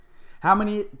How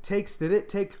many takes did it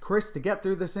take Chris to get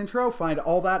through this intro? Find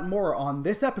all that and more on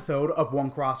this episode of One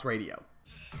Cross Radio.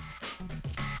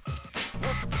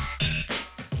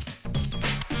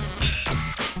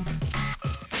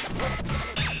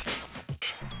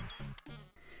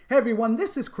 Hey everyone,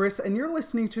 this is Chris, and you're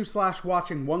listening to /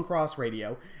 watching One Cross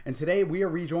Radio, and today we are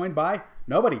rejoined by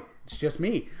nobody. It's just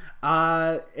me.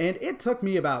 And it took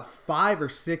me about 5 or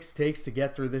 6 takes to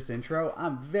get through this intro.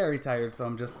 I'm very tired, so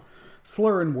I'm just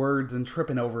slurring words and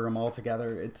tripping over them all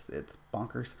together. It's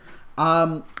bonkers.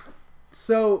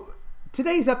 So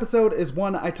today's episode is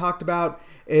one I talked about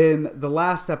in the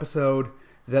last episode,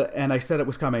 and I said it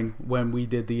was coming when we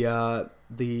did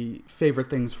the favorite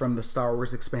things from the Star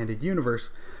Wars Expanded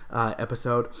Universe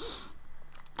episode.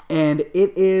 And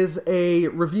it is a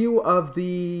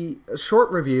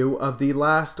short review of the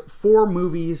last 4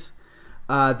 movies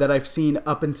that I've seen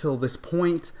up until this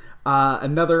point.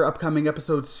 Another upcoming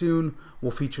episode soon will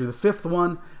feature the 5th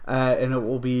one, and it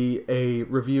will be a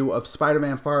review of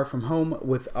Spider-Man Far From Home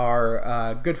with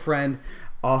our good friend,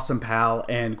 awesome pal,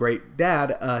 and great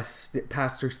dad,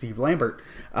 Pastor Steve Lambert.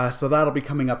 So that'll be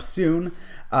coming up soon.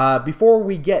 Before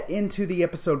we get into the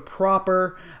episode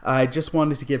proper, I just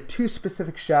wanted to give 2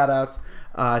 specific shout-outs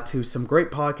to some great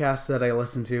podcasts that I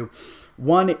listen to.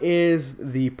 One is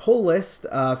The Pull List,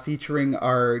 featuring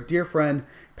our dear friend,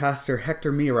 Pastor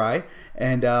Hector Mirai,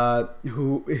 and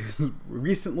who has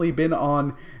recently been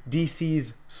on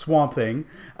DC's Swamp Thing,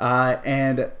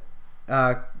 and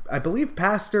I believe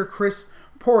Pastor Chris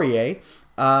Poirier.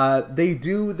 They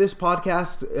do this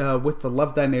podcast with the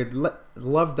Love Thy Nerd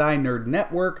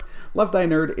Network. Love Thy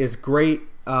Nerd is great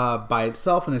by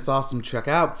itself, and it's awesome to check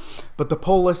out. But the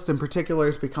Pull List in particular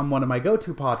has become one of my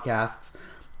go-to podcasts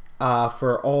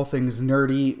for all things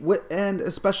nerdy, and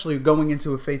especially going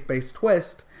into a faith-based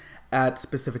twist at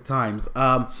specific times.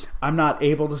 I'm not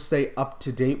able to stay up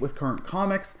to date with current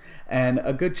comics, and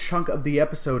a good chunk of the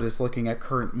episode is looking at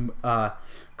current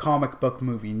comic book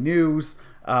movie news,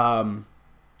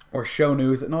 or show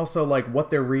news, and also like what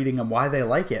they're reading and why they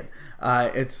like it.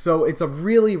 It's a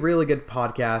really, really good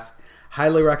podcast.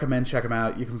 Highly recommend check them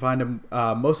out. You can find them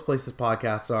most places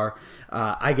podcasts are.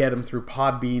 I get them through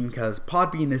Podbean because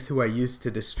Podbean is who I use to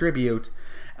distribute,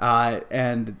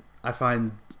 and I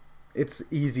find it's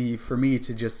easy for me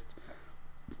to just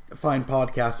find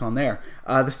podcasts on there.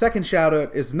 The second shout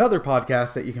out is another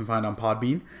podcast that you can find on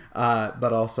Podbean,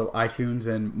 but also iTunes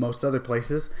and most other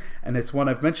places, and it's one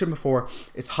I've mentioned before.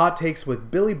 It's Hot Takes with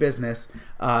Billy Business.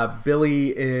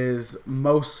 Billy is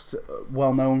most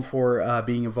well known for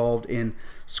being involved in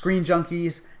Screen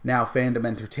Junkies, now Fandom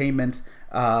Entertainment.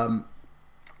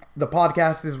 The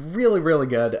podcast is really, really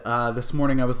good. This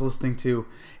morning I was listening to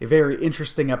a very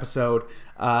interesting episode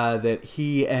that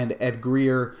he and Ed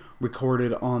Greer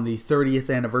recorded on the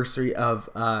 30th anniversary of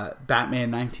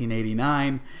Batman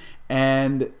 1989,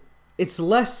 and it's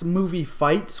less movie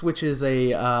fights, which is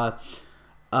a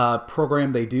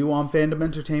program they do on Fandom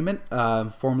Entertainment,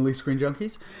 formerly Screen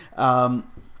Junkies.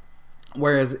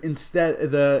 Whereas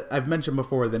instead, I've mentioned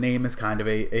before, the name is kind of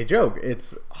a joke.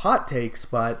 It's Hot Takes,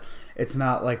 but it's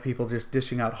not like people just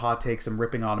dishing out hot takes and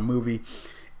ripping on a movie.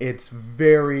 It's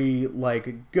very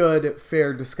like good,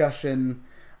 fair discussion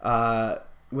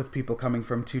with people coming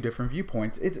from 2 different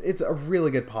viewpoints. It's a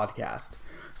really good podcast.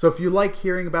 So if you like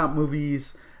hearing about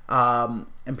movies and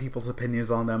people's opinions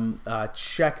on them,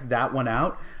 check that one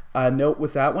out. Note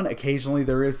with that one, occasionally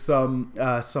there is some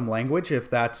language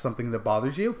if that's something that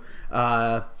bothers you.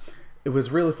 It was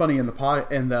really funny in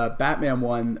the Batman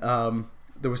one.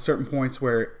 There were certain points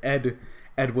where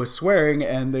Ed was swearing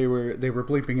and they were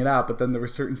bleeping it out, but then there were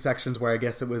certain sections where I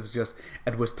guess it was just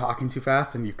Ed was talking too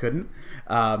fast and you couldn't.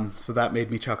 So that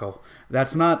made me chuckle.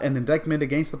 That's not an indictment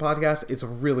against the podcast. It's a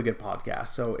really good podcast.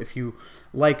 So if you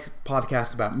like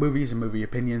podcasts about movies and movie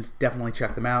opinions, definitely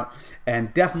check them out,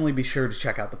 and definitely be sure to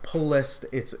check out the Pull List.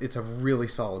 It's a really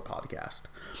solid podcast.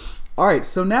 All right,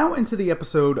 so now into the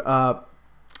episode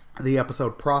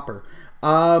proper.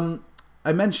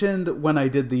 I mentioned when I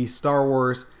did the Star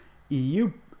Wars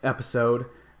EU episode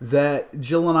that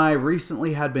Jill and I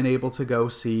recently had been able to go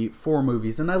see 4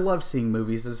 movies, and I love seeing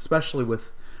movies, especially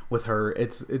with her.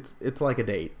 It's like a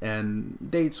date,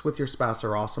 and dates with your spouse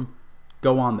are awesome.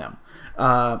 Go on them.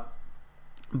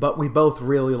 But we both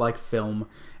really like film,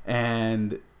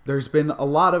 and there's been a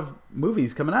lot of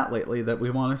movies coming out lately that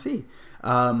we want to see.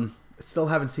 Still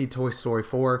haven't seen Toy Story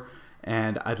 4,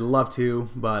 and I'd love to,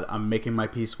 but I'm making my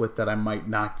peace with that I might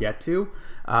not get to.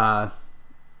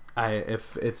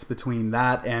 If it's between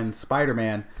that and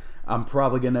Spider-Man, I'm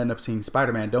probably going to end up seeing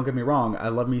Spider-Man. Don't get me wrong, I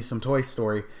love me some Toy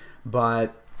Story,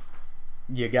 but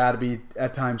you got to be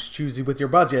at times choosy with your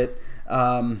budget.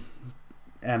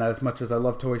 And as much as I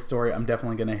love Toy Story, I'm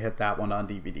definitely going to hit that one on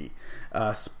DVD.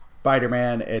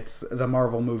 Spider-Man, the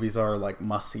Marvel movies are like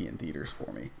must-see in theaters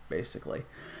for me, basically.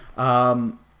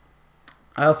 I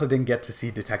also didn't get to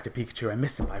see Detective Pikachu. I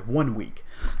missed it by 1 week.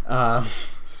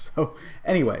 So,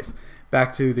 anyways,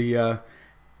 back to the...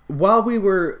 while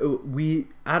we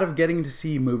out of getting to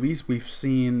see movies, we've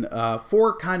seen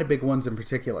 4 kind of big ones in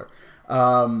particular.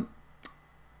 And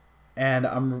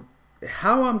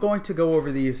how I'm going to go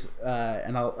over these,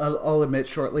 and I'll admit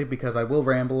shortly because I will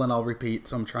ramble and I'll repeat,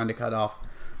 so I'm trying to cut off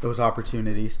those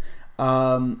opportunities.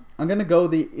 I'm going to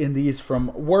go in these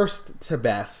from worst to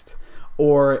best,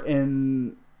 or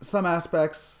in some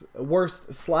aspects, worst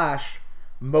 /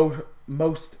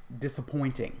 most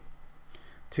disappointing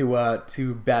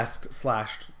to best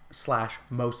 /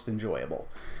 most enjoyable.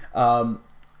 And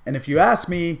if you ask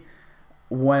me,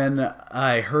 when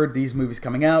I heard these movies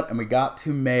coming out and we got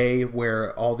to May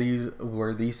where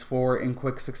these 4 in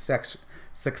quick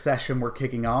succession were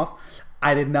kicking off,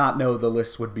 I did not know the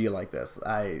list would be like this.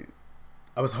 I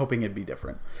was hoping it'd be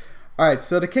different. All right,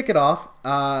 so to kick it off,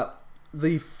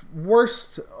 the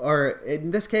worst, or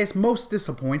in this case, most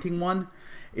disappointing one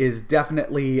is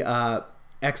definitely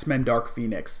X-Men Dark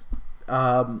Phoenix.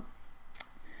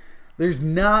 There's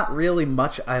not really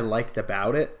much I liked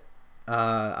about it.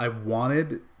 I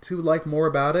wanted to like more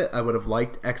about it. I would have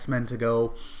liked X-Men to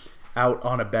go out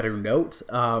on a better note.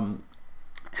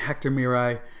 Hector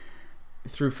Mirai,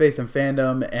 through Faith and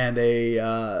Fandom and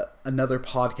another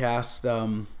podcast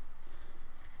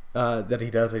that he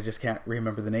does, I just can't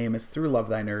remember the name. It's Through Love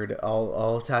Thy Nerd.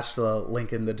 I'll attach the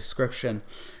link in the description.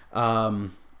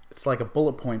 It's like a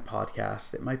bullet point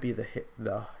podcast. It might be the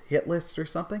hit list or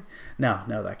something. No,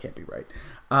 that can't be right.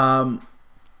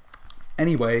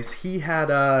 Anyways, he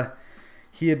had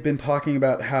been talking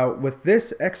about how with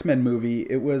this X-Men movie,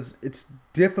 it's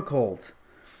difficult,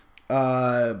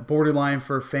 borderline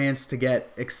for fans to get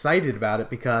excited about it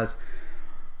because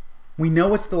we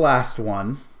know it's the last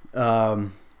one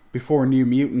before New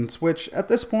Mutants, which at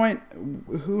this point,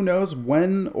 who knows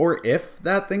when or if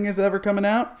that thing is ever coming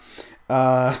out,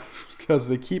 because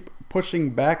they keep pushing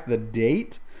back the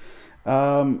date.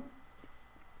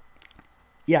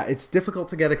 Yeah, it's difficult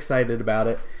to get excited about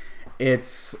it.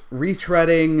 It's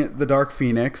retreading the Dark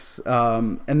Phoenix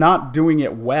and not doing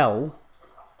it well.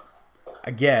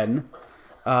 Again,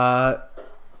 and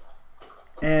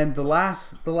the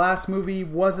last movie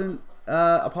wasn't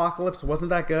Apocalypse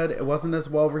wasn't that good. It wasn't as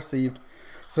well received,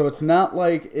 so it's not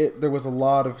like there was a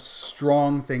lot of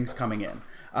strong things coming in.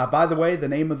 By the way, the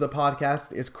name of the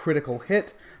podcast is Critical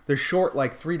Hit. They're short,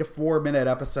 like 3 to 4 minute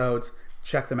episodes.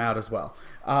 Check them out as well.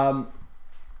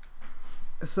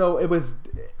 So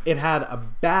it had a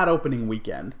bad opening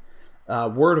weekend.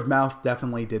 Word of mouth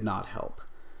definitely did not help.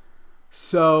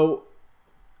 So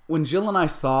when Jill and I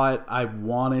saw it, I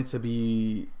wanted to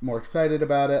be more excited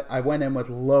about it. I went in with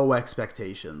low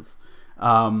expectations.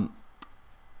 And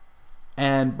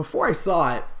before I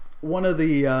saw it, one of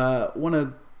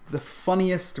the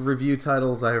funniest review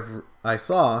titles I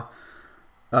saw,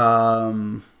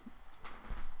 or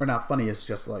not funniest,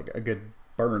 just like a good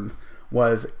burn,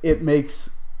 was it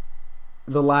makes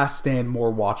The Last Stand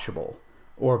more watchable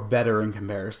or better in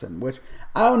comparison, which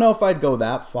I don't know if I'd go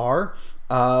that far.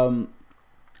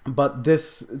 But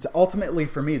ultimately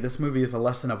for me, this movie is a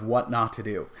lesson of what not to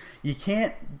do. You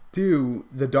can't do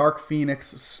the Dark Phoenix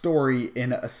story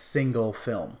in a single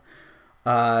film.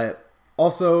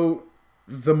 Also,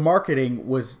 the marketing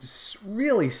was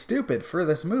really stupid for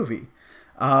this movie.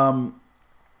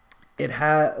 It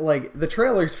had, like, the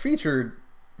trailers featured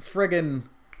friggin'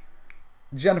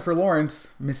 Jennifer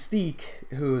Lawrence, Mystique,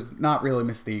 who's not really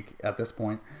Mystique at this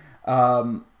point,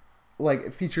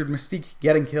 featured Mystique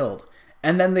getting killed.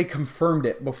 And then they confirmed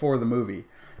it before the movie,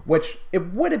 which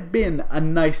it would have been a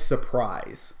nice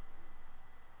surprise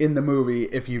in the movie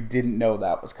if you didn't know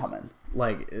that was coming.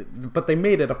 But they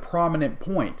made it a prominent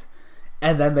point.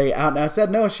 And then they out now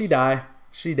said, no, she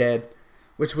dead,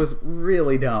 which was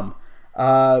really dumb.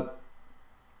 The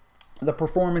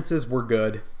performances were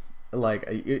good.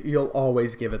 You'll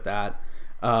always give it that.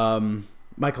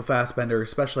 Michael Fassbender,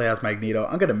 especially as Magneto,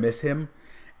 I'm going to miss him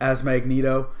as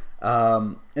Magneto.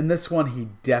 In this one, he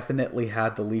definitely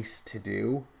had the least to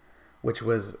do, which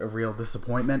was a real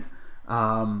disappointment.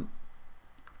 McAvoy,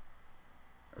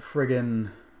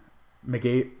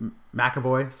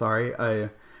 sorry.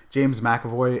 James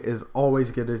McAvoy is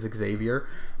always good as Xavier.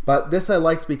 But this I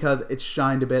liked because it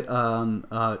shined a bit on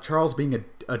Charles being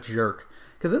a jerk.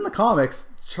 Because in the comics,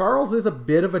 Charles is a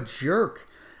bit of a jerk.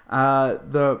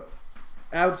 The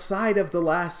outside of The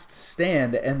Last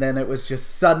Stand, and then it was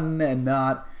just sudden and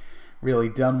not really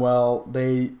done well.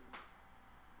 They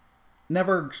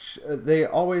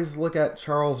always look at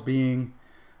Charles being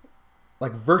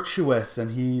like virtuous,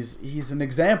 and he's an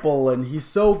example, and he's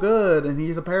so good, and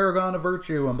he's a paragon of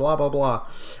virtue, and blah blah blah.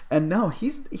 And no,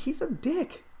 he's a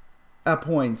dick at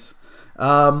points.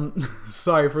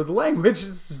 Sorry for the language.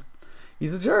 It's just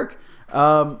he's a jerk.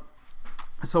 So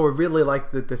I really like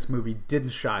that this movie didn't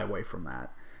shy away from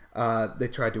that. They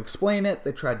tried to explain it,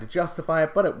 they tried to justify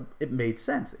it, but it made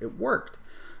sense. It worked.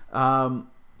 And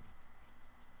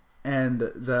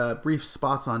the brief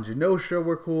spots on Genosha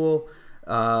were cool.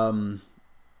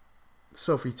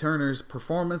 Sophie Turner's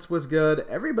performance was good.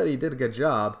 Everybody did a good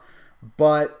job,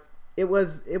 but it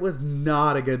was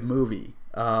not a good movie.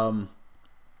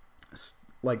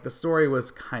 Like, the story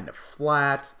was kind of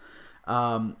flat.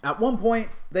 At one point,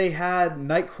 they had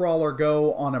Nightcrawler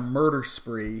go on a murder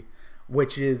spree,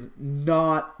 which is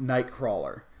not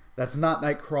Nightcrawler. That's not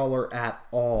Nightcrawler at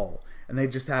all. And they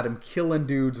just had him killing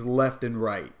dudes left and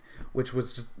right, which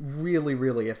was just really,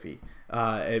 really iffy.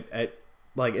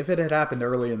 Like, if it had happened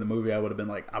early in the movie, I would have been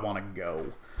like, I want to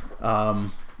go.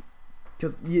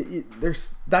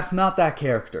 Because that's not that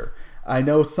character. I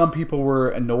know some people were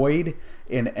annoyed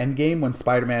in Endgame when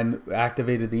Spider-Man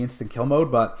activated the instant kill mode,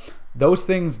 but those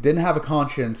things didn't have a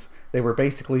conscience. They were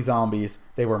basically zombies.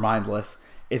 They were mindless.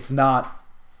 It's not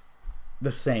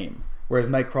the same. Whereas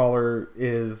Nightcrawler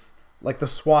is like the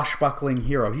swashbuckling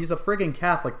hero. He's a friggin'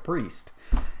 Catholic priest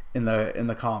in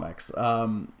the comics.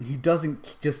 He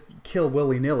doesn't just kill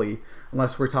willy-nilly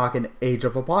unless we're talking Age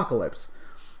of Apocalypse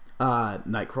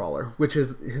Nightcrawler, which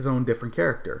is his own different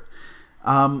character.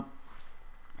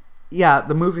 Yeah,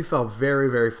 the movie fell very,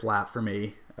 very flat for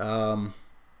me. There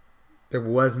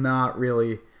was not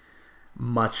really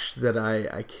much that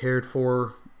I cared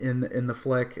for in the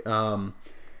flick.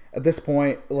 At this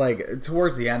point, like,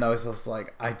 towards the end, I was just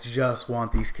like, I just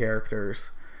want these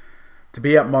characters to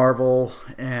be at Marvel,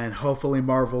 and hopefully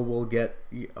Marvel will get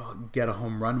a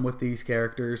home run with these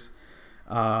characters.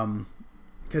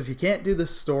 Because you can't do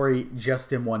this story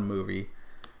just in one movie.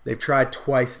 They've tried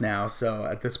twice now, so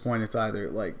at this point it's either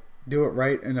like do it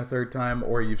right in a third time,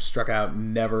 or you've struck out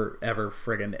and never ever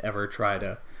friggin' ever try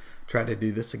to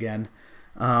do this again.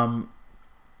 Yeah,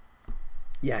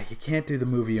 you can't do the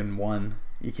movie in one.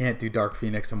 You can't do Dark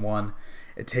Phoenix in one.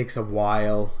 It takes a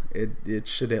while. It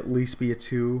should at least be a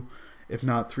 2, if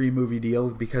not 3 movie deal,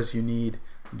 because you need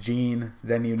Jean,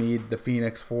 then you need the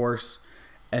Phoenix Force,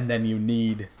 and then you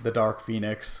need the Dark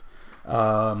Phoenix.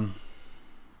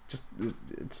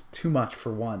 It's too much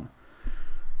for one.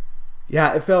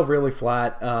 Yeah, it fell really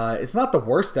flat. It's not the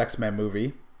worst X-Men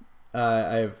movie.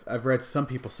 I've read some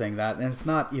people saying that, and it's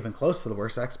not even close to the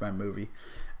worst X-Men movie.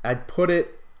 I'd put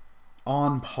it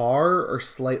on par or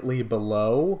slightly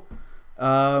below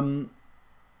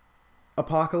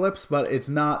Apocalypse, but it's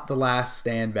not The Last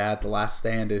Stand bad. The Last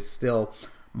Stand is still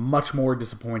much more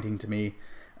disappointing to me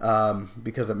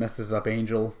because it messes up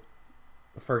Angel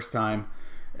the first time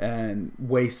and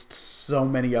wastes so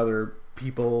many other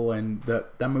people, and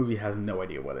that movie has no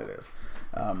idea what it is.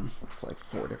 It's like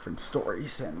 4 different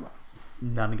stories and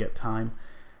none get time,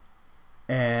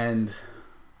 and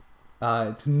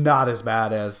it's not as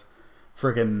bad as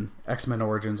friggin' X-Men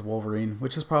Origins Wolverine,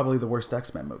 which is probably the worst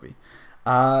X-Men movie.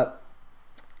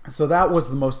 So that was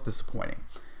the most disappointing.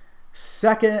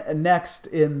 Next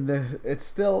it's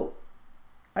still,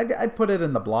 I'd put it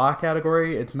in the blah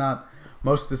category. It's not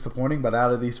most disappointing, but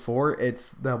out of these 4,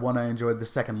 it's the one I enjoyed the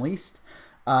second least.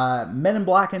 Men in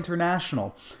Black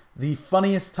International. The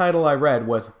funniest title I read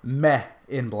was Meh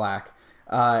in Black,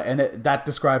 and that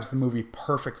describes the movie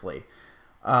perfectly.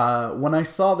 When I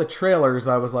saw the trailers,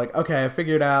 I was like, okay, I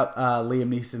figured out Liam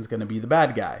Neeson's going to be the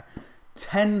bad guy.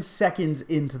 10 seconds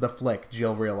into the flick,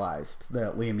 Jill realized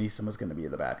that Liam Neeson was going to be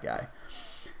the bad guy.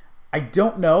 I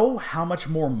don't know how much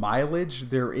more mileage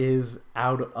there is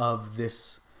out of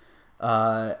this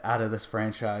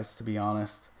franchise, to be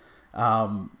honest.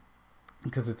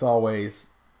 Because it's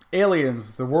always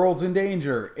aliens, the world's in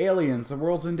danger. Aliens, the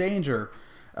world's in danger.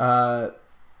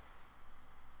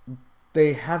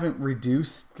 They haven't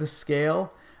reduced the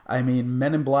scale. I mean,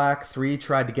 Men in Black 3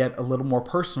 tried to get a little more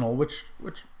personal, which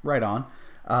right on.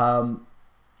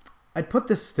 I'd put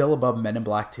this still above Men in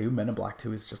Black 2. Men in Black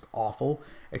 2 is just awful,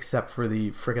 except for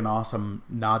the friggin' awesome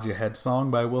Nod Your Head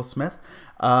song by Will Smith.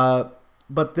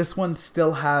 But this one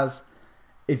still has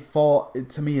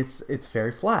to me, it's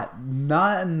very flat.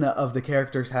 None of the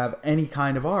characters have any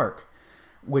kind of arc,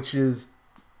 which is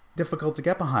difficult to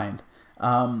get behind.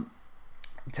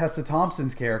 Tessa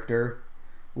Thompson's character,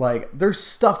 like, there's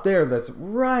stuff there that's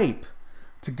ripe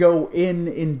to go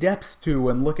in depth to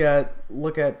and look at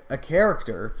a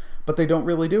character, but they don't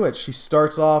really do it. She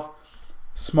starts off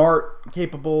smart,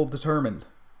 capable, determined.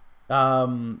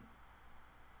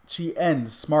 She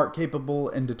ends smart, capable,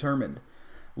 and determined.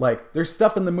 Like, there's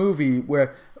stuff in the movie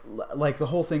where, like, the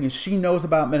whole thing is she knows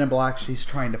about Men in Black. She's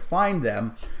trying to find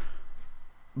them.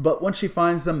 But once she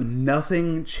finds them,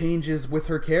 nothing changes with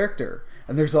her character.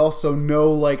 And there's also no,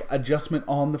 like, adjustment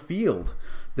on the field.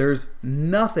 There's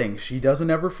nothing. She doesn't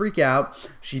ever freak out.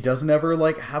 She doesn't ever,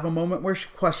 like, have a moment where she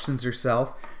questions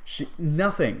herself.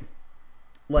 Nothing.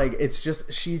 Like, it's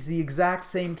just, she's the exact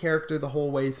same character the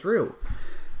whole way through.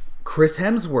 Chris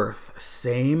Hemsworth,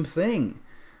 same thing.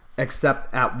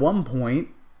 Except at one point,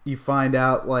 you find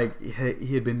out, like,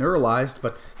 he had been neuralized,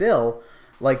 but still,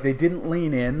 like, they didn't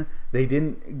lean in. They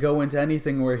didn't go into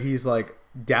anything where he's, like,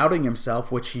 doubting himself,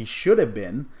 which he should have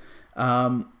been.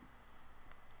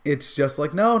 It's just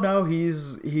like, no,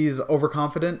 he's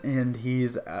overconfident, and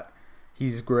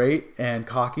he's great and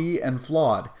cocky and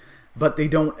flawed. But they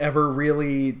don't ever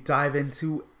really dive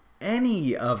into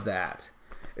any of that.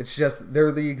 It's just,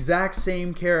 they're the exact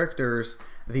same characters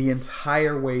the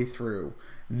entire way through.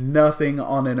 Nothing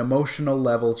on an emotional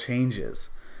level changes.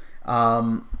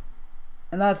 And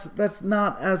that's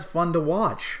not as fun to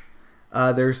watch.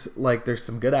 There's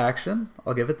some good action.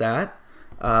 I'll give it that.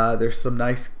 There's some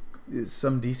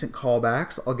decent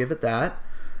callbacks. I'll give it that.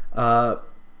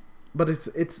 But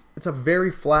it's a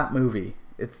very flat movie.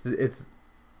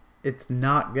 It's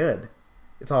not good.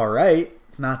 It's all right.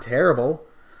 It's not terrible,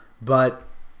 but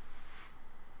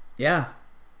yeah,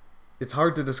 it's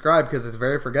hard to describe because it's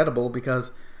very forgettable,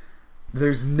 because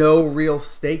there's no real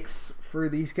stakes for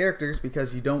these characters,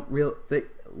 because you don't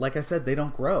like I said, they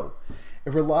don't grow.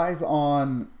 It relies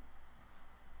on,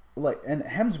 like, and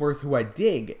Hemsworth, who I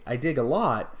dig a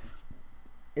lot.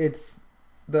 It's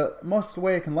the most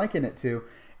way I can liken it to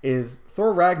is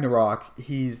Thor Ragnarok.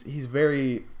 He's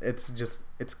very, it's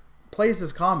plays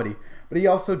his comedy, but he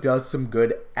also does some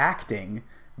good acting,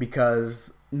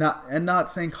 because not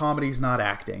saying comedy's not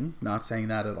acting, not saying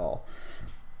that at all,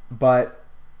 but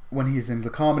when he's in the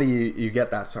comedy, you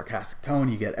get that sarcastic tone,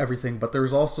 you get everything, but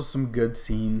there's also some good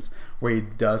scenes where he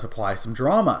does apply some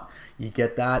drama. You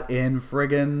get that in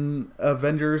friggin'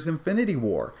 Avengers Infinity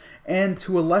War, and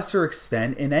to a lesser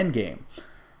extent in Endgame.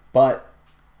 But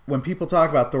when people talk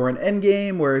about Thor in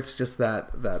Endgame, where it's just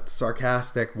that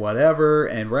sarcastic whatever,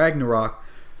 and Ragnarok,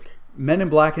 Men in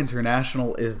Black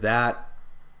International is that,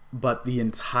 but the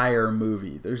entire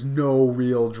movie. There's no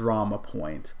real drama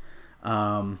point.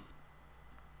 And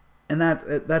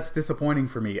that's disappointing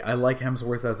for me. I like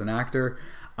Hemsworth as an actor.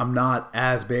 I'm not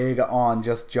as big on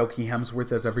just jokey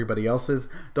Hemsworth as everybody else is.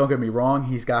 Don't get me wrong,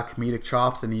 he's got comedic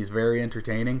chops and he's very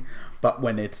entertaining. But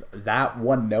when it's that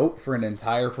one note for an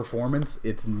entire performance,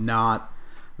 it's not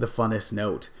the funnest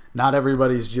note. Not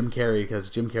everybody's Jim Carrey, because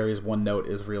Jim Carrey's one note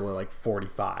is really like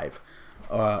 45.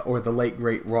 Or the late,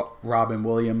 great Robin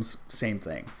Williams, same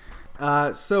thing.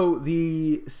 So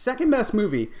the second best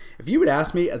movie, if you would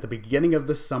ask me at the beginning of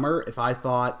this summer if I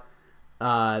thought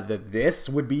that this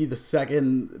would be the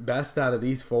second best out of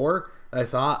these four that I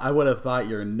saw, I would have thought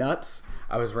you're nuts.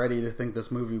 I was ready to think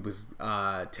this movie was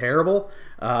terrible.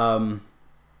 The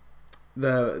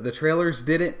trailers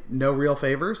did it no real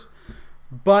favors.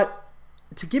 But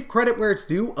to give credit where it's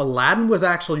due, Aladdin was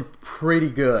actually pretty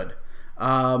good.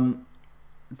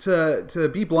 To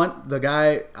be blunt, the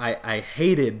guy, I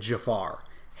hated Jafar.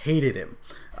 Hated him.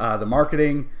 The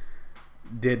marketing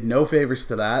did no favors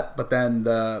to that, but then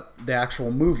the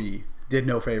actual movie did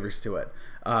no favors to it.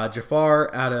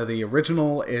 Jafar, out of the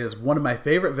original, is one of my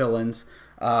favorite villains.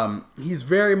 He's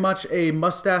very much a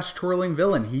mustache-twirling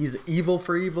villain. He's evil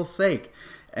for evil's sake.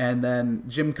 And then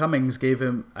Jim Cummings gave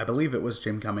him, I believe it was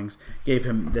Jim Cummings, gave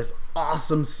him this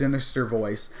awesome, sinister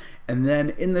voice. And then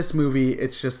in this movie,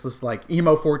 it's just this like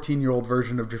emo 14-year-old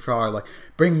version of Jafar, like,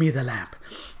 bring me the lamp.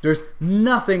 There's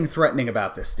nothing threatening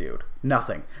about this dude.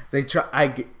 Nothing. I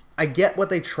get what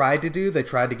they tried to do. They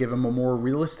tried to give him a more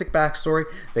realistic backstory.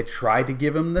 They tried to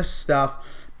give him this stuff,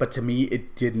 but to me,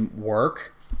 it didn't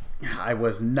work. I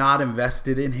was not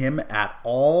invested in him at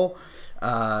all.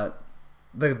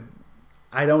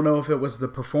 I don't know if it was the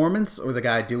performance or the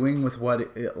guy doing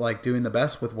the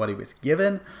best with what he was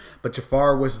given, but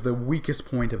Jafar was the weakest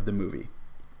point of the movie.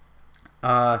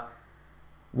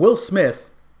 Will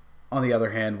Smith, on the other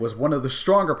hand, was one of the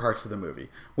stronger parts of the movie,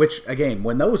 which, again,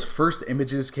 when those first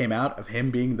images came out of him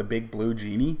being the big blue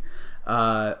genie,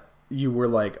 you were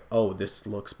like, oh, this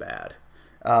looks bad.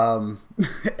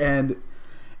 And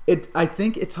I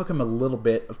think it took him a little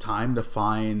bit of time to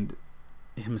find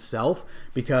himself,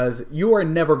 because you are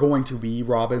never going to be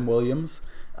Robin Williams,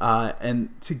 and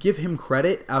to give him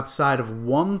credit, outside of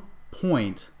one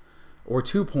point or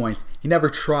 2 points, he never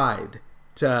tried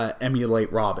to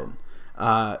emulate Robin.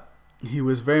 He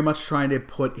was very much trying to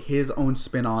put his own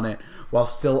spin on it while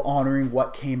still honoring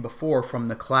what came before from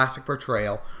the classic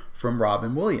portrayal from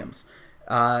Robin Williams.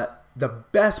 The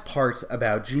best parts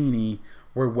about Genie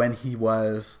were when he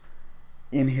was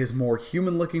in his more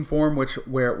human-looking form,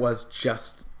 where it was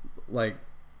just like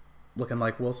looking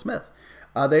like Will Smith.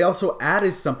 They also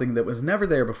added something that was never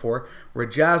there before, where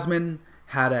Jasmine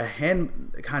had a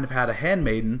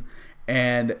handmaiden,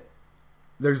 and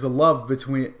there's a love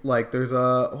between, like, there's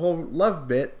a whole love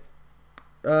bit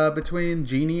between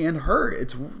Genie and her.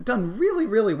 It's done really,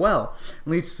 really well. It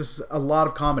leads to a lot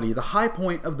of comedy. The high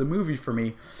point of the movie for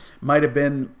me might have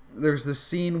been, there's this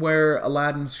scene where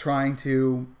Aladdin's trying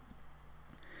to,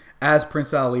 as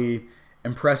Prince Ali,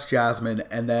 impress Jasmine,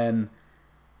 and then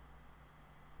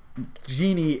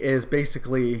Genie is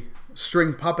basically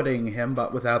string puppeting him,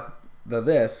 but without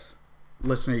this.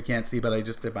 Listener, you can't see, but I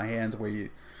just did my hands where you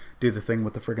do the thing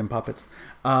with the friggin' puppets.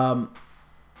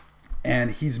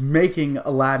 And he's making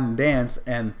Aladdin dance,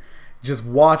 and just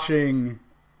watching,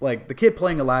 like, the kid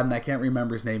playing Aladdin, I can't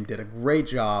remember his name, did a great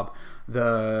job.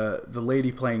 The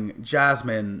lady playing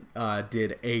Jasmine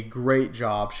did a great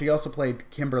job. She also played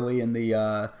Kimberly in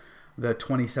the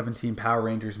 2017 Power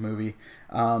Rangers movie.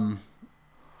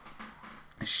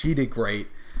 She did great.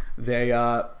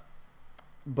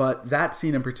 But that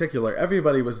scene in particular,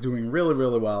 everybody was doing really,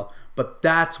 really well. But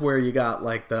that's where you got,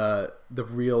 like, the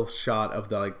real shot of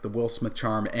the Will Smith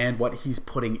charm and what he's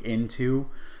putting into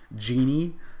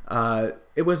Genie. That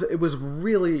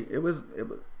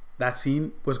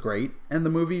scene was great, and the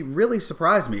movie really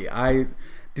surprised me. I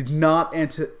did not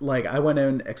I went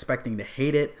in expecting to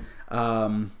hate it,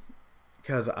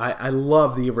 because I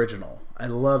love the original. I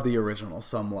love the original.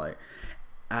 So I'm like,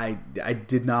 I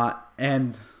did not,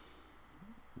 and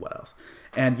what else?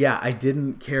 And yeah, I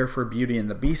didn't care for Beauty and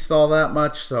the Beast all that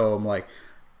much, so I'm like,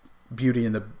 Beauty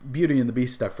and the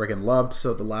Beast I freaking loved,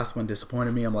 so the last one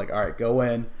disappointed me. I'm like, all right, go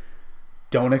in.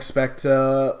 Don't expect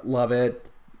to love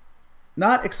it.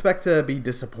 Not expect to be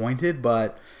disappointed,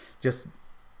 but just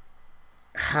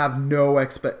have low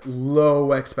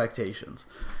expectations.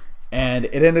 And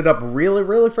it ended up really,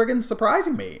 really friggin'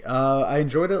 surprising me. I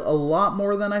enjoyed it a lot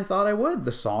more than I thought I would.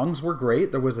 The songs were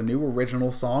great. There was a new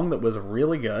original song that was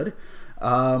really good.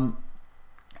 And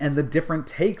the different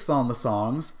takes on the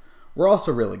songs were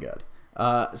also really good.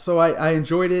 So I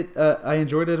enjoyed it. I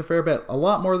enjoyed it a fair bit. A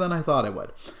lot more than I thought I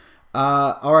would.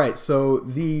 All right, so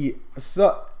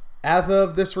as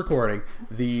of this recording,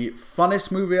 the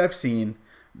funnest movie I've seen,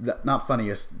 not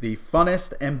funniest, the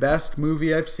funnest and best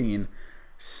movie I've seen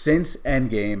since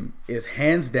Endgame is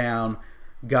hands down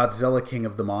Godzilla King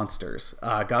of the Monsters.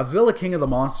 Godzilla King of the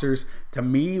Monsters, to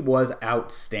me, was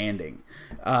outstanding.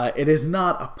 It is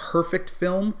not a perfect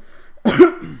film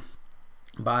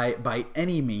by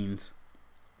any means.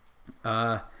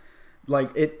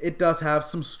 It does have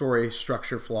some story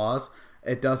structure flaws.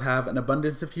 It does have an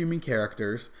abundance of human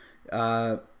characters.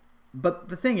 But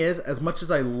the thing is, as much as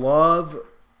I love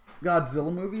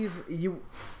Godzilla movies,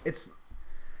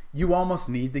 you almost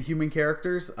need the human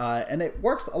characters, and it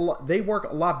works a lot. They work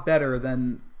a lot better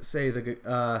than, say,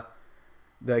 the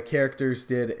characters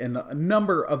did in a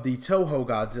number of the Toho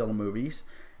Godzilla movies,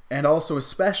 and also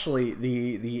especially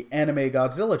the anime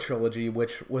Godzilla trilogy,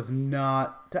 which was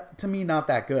not, to me, not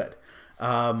that good.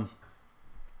 The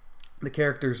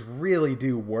characters really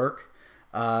do work.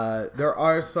 There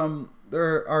are some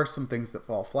things that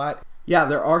fall flat. Yeah,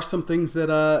 there are some things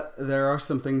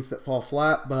that fall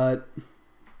flat, but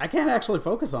I can't actually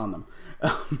focus on them.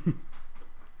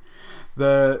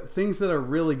 The things that are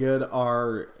really good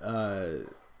are,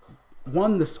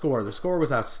 one, the score. The score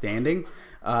was outstanding.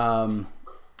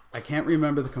 I can't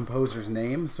remember the composer's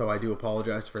name, so I do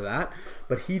apologize for that.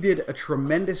 But he did a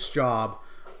tremendous job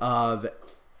of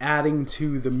adding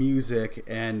to the music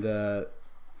and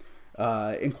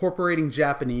incorporating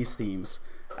Japanese themes.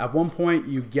 At one point,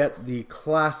 you get the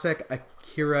classic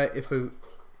Akira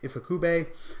Ifukube.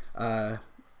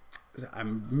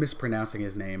 I'm mispronouncing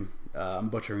his name. I'm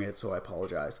butchering it, so I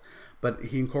apologize. But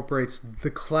he incorporates the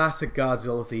classic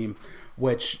Godzilla theme,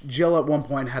 which Jill at one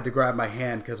point had to grab my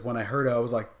hand because when I heard it, I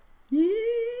was like,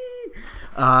 "Yee!"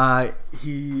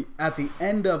 He, at the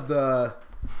end of the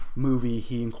movie,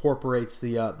 he incorporates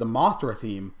the Mothra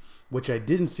theme, which I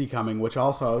didn't see coming. Which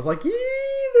also I was like, "Yee!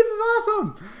 This is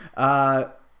awesome!"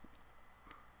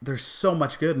 There's so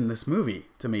much good in this movie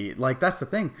to me. Like, that's the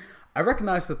thing. I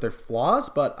recognize that they're flaws,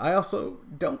 but I also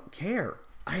don't care.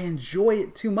 I enjoy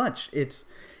it too much. It's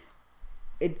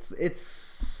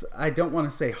I don't want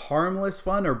to say harmless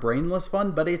fun or brainless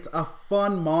fun, but it's a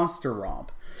fun monster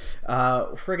romp.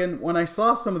 Friggin', when I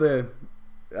saw some of the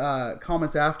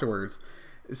comments afterwards,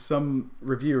 some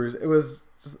reviewers, it was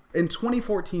in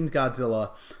 2014's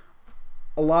Godzilla,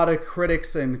 a lot of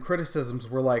critics and criticisms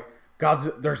were like,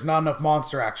 there's not enough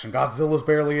monster action. Godzilla's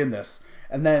barely in this.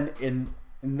 And then in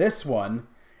this one,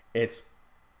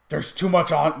 there's too much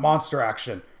monster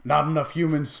action, not enough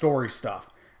human story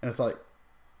stuff. And it's like,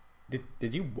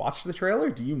 did you watch the trailer?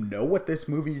 Do you know what this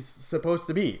movie's supposed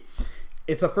to be?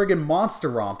 It's a friggin' monster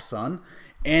romp, son.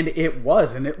 And it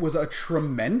was a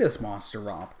tremendous monster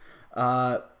romp.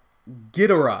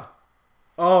 Ghidorah.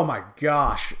 Oh my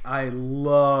gosh.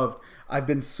 I've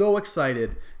been so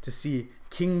excited to see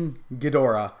King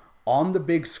Ghidorah on the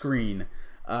big screen,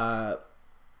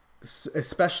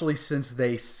 especially since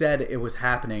they said it was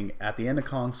happening at the end of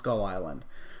Kong Skull Island.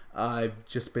 I've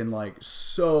just been like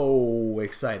so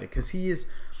excited because he is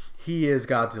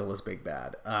Godzilla's big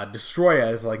bad.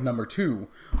 Destroya is like number 2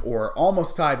 or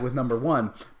almost tied with number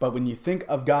 1. But when you think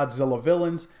of Godzilla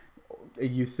villains,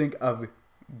 you think of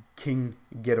King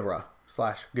Ghidorah /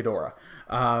 Ghidorah.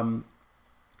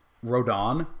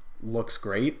 Rodan looks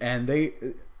great, and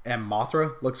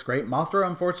Mothra looks great. Mothra,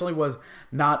 unfortunately, was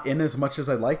not in as much as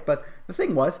I liked, but the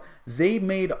thing was, they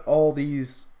made all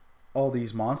these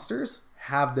monsters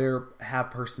have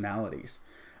personalities.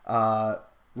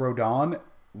 Rodan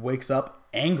wakes up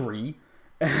angry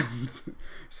and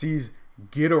sees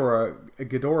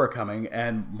Ghidorah coming,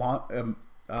 and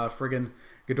friggin'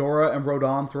 Ghidorah and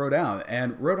Rodan throw down,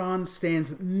 and Rodan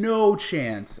stands no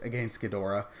chance against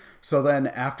Ghidorah. So then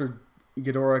after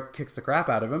Ghidorah kicks the crap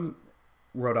out of him,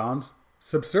 Rodan's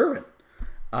subservient.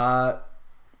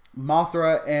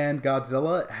 Mothra and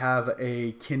Godzilla have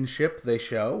a kinship they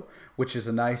show, which is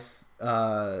a nice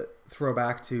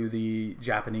throwback to the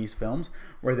Japanese films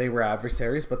where they were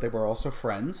adversaries, but they were also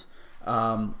friends.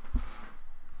 And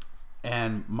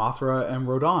Mothra and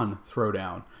Rodan throw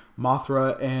down.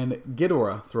 Mothra and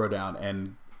Ghidorah throw down,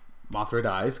 and Mothra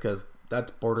dies because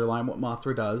that's borderline what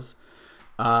Mothra does.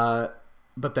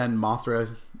 But then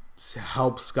Mothra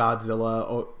helps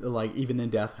Godzilla, like even in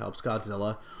death, helps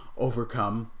Godzilla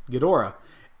overcome Ghidorah.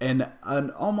 And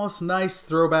an almost nice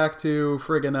throwback to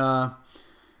friggin'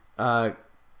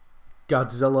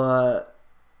 Godzilla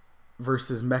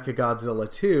versus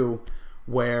Mechagodzilla 2,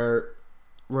 where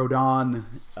Rodan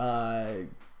kind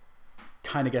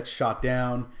of gets shot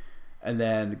down, and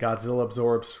then Godzilla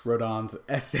absorbs Rodan's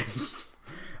essence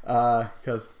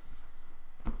because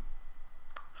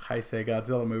Heisei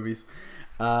Godzilla movies,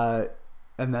 and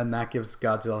then that gives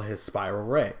Godzilla his spiral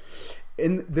ray.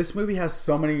 And this movie has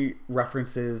so many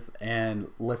references and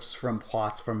lifts from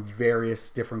plots from various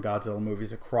different Godzilla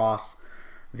movies across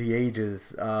the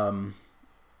ages, from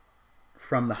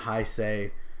the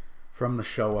Heisei, from the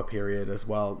Showa period as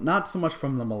well. Not so much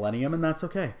from the Millennium, and that's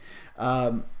okay.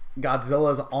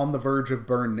 Godzilla is on the verge of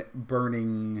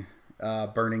burning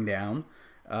down,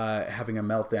 having a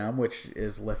meltdown, which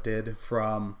is lifted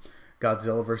from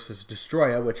Godzilla vs.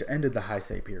 Destroya, which ended the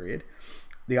Heisei period.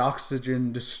 The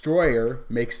Oxygen Destroyer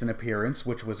makes an appearance,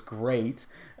 which was great,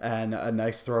 and a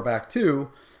nice throwback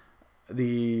to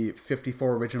the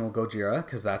 54 original Gojira,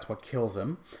 because that's what kills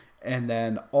him. And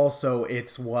then also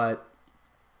it's what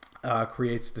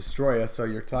creates Destroya, so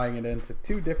you're tying it into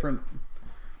two different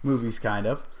movies, kind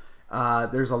of.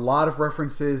 There's a lot of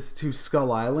references to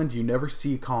Skull Island. You never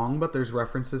see Kong, but there's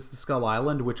references to Skull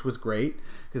Island, which was great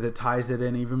because it ties it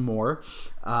in even more.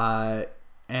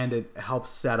 And it helps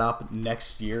set up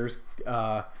next year's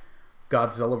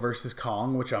Godzilla vs.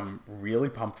 Kong, which I'm really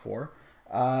pumped for.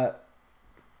 Yeah,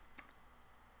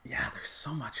 there's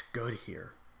so much good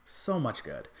here. So much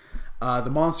good. The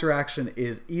monster action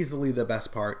is easily the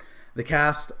best part. The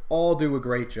cast all do a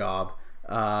great job.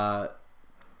 Yeah,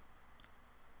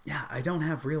 I don't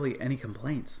have really any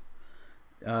complaints.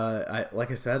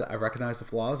 Like I said, I recognize the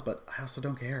flaws, but I also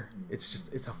don't care.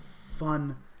 It's a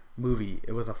fun movie.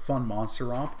 It was a fun monster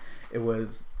romp. It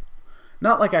was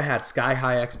not like I had sky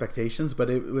high expectations, but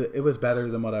it was better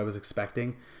than what I was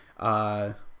expecting.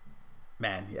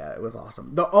 Man, yeah, it was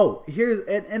awesome. Here's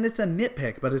and it's a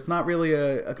nitpick, but it's not really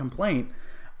a complaint.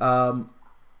 At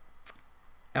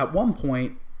one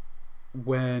point,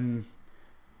 when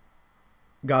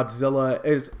Godzilla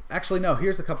is actually no.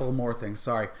 Here's a couple of more things.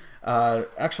 Sorry.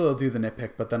 Actually, I'll do the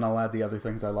nitpick, but then I'll add the other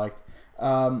things I liked.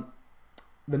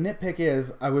 The nitpick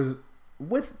is I was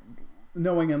with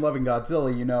knowing and loving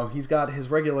Godzilla. You know, he's got his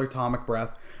regular atomic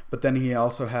breath, but then he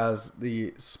also has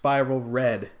the spiral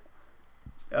red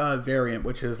variant,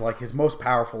 which is like his most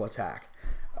powerful attack.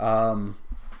 And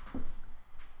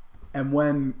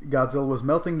when Godzilla was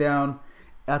melting down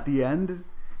at the end,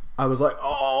 I was like,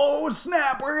 oh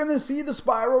snap, we're gonna see the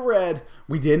Spiral Red.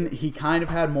 We didn't. He kind of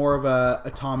had more of a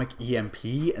atomic EMP,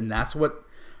 and that's what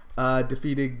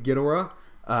defeated Ghidorah.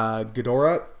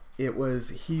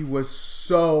 He was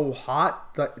so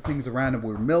hot that things around him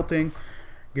were melting.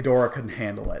 Ghidorah couldn't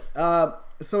handle it.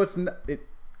 So it's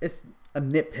a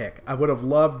nitpick. I would have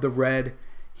loved the red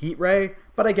heat ray,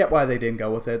 but I get why they didn't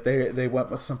go with it. They went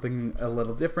with something a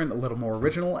little different, a little more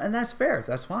original, and that's fair.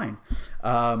 That's fine.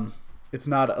 It's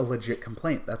not a legit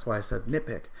complaint. That's why I said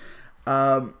nitpick.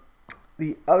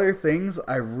 The other things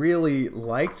I really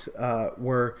liked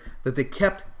were that they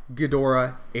kept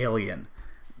Ghidorah alien.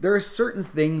 There are certain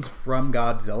things from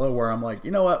Godzilla where I'm like,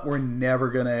 you know what, we're never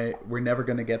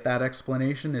gonna get that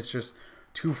explanation. It's just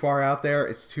too far out there.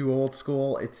 It's too old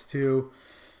school. It's too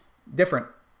different.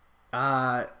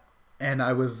 And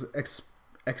I was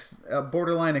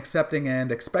borderline accepting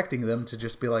and expecting them to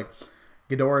just be like,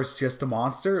 Ghidorah is just a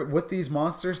monster. With these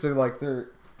monsters,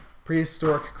 they're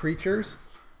prehistoric creatures.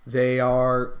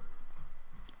 That's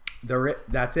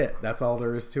it. That's all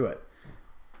there is to it.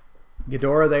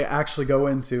 Ghidorah, they actually go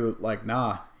into like,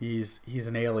 nah, he's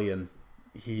an alien.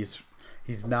 He's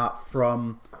not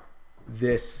from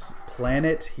this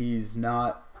planet. He's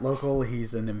not local.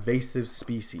 He's an invasive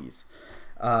species.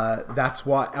 That's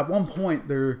why at one point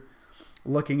they're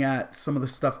looking at some of the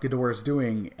stuff Ghidorah is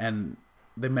doing, and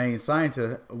the main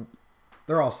scientist,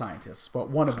 they're all scientists, but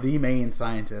one of the main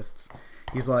scientists,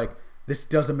 he's like, this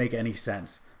doesn't make any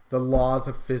sense. The laws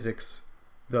of physics,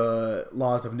 the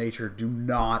laws of nature do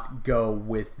not go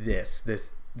with this.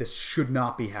 This should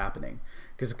not be happening.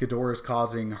 Because Ghidorah is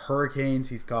causing hurricanes,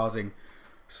 he's causing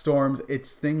storms.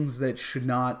 It's things that should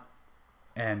not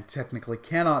and technically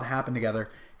cannot happen together,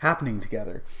 happening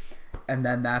together. And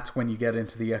then that's when you get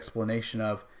into the explanation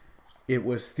of it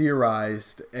was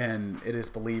theorized and it is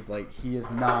believed like he is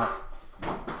not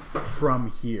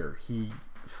from here. He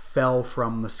fell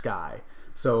from the sky.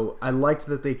 So I liked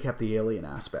that they kept the alien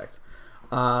aspect.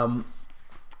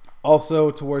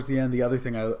 Also, towards the end, the other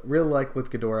thing I really like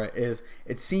with Ghidorah is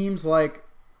it seems like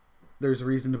there's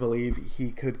reason to believe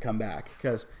he could come back,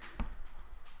 because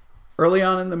early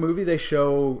on in the movie they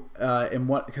show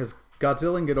because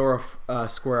Godzilla and Ghidorah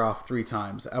square off 3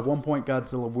 times. At one point,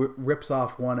 Godzilla rips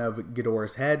off one of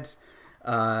Ghidorah's heads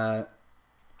and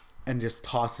just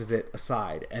tosses it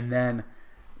aside, and then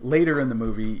later in the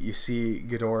movie, you see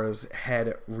Ghidorah's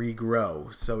head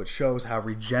regrow, so it shows how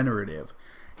regenerative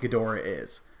Ghidorah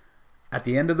is. At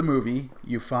the end of the movie,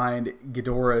 you find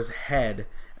Ghidorah's head,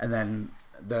 and then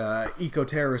the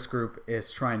eco-terrorist group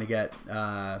is trying to get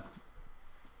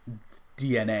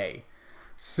DNA.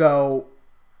 So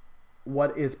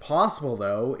what is possible,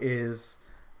 though, is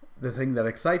the thing that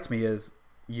excites me is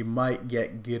you might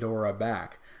get Ghidorah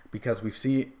back, because we've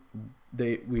seen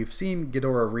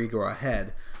Ghidorah regrow a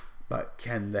head, but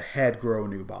can the head grow a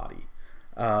new body?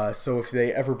 So if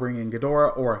they ever bring in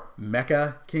Ghidorah or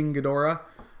Mecha King Ghidorah,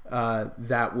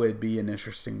 that would be an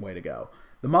interesting way to go.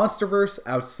 The Monsterverse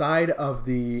outside of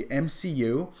the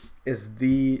MCU is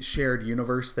the shared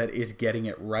universe that is getting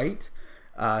it right.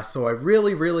 So I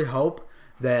really, really hope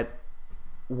that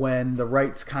when the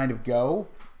rights kind of go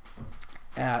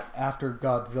after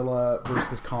Godzilla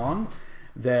versus Kong,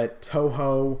 that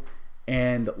Toho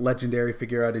and Legendary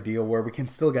figure out a deal where we can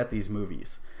still get these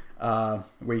movies,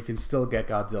 where you can still get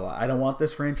Godzilla. I don't want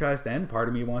this franchise to end. Part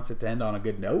of me wants it to end on a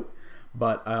good note,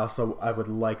 but I would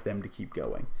like them to keep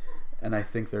going. And I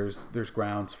think there's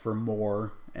grounds for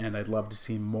more, and I'd love to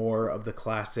see more of the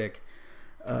classic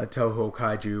Toho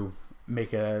Kaiju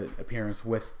make an appearance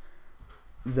with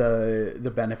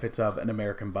the benefits of an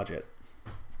American budget.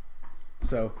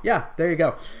 So yeah, there you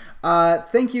go.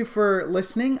 Thank you for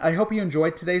listening. I hope you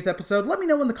enjoyed today's episode. Let me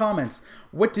know in the comments,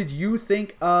 what did you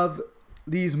think of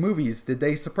these movies? Did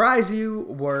they surprise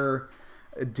you?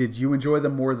 Did you enjoy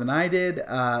them more than I did?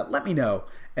 Let me know.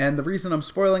 And the reason I'm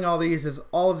spoiling all these is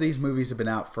all of these movies have been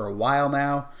out for a while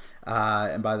now.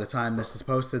 And by the time this is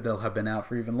posted, they'll have been out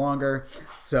for even longer.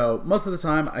 So most of the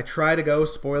time, I try to go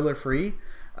spoiler-free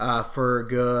for a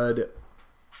good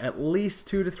at least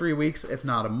 2 to 3 weeks, if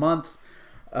not a month.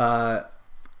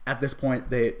 At this point,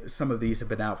 some of these have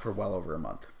been out for well over a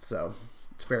month. So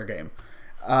it's fair game.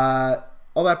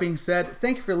 All that being said,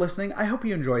 thank you for listening. I hope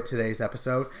you enjoyed today's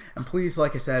episode. And please,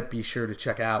 like I said, be sure to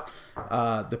check out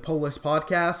the Pull List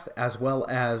podcast, as well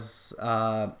as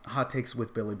Hot Takes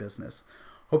with Billy Business.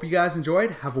 Hope you guys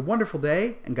enjoyed. Have a wonderful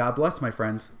day, and God bless, my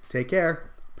friends. Take care.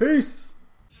 Peace.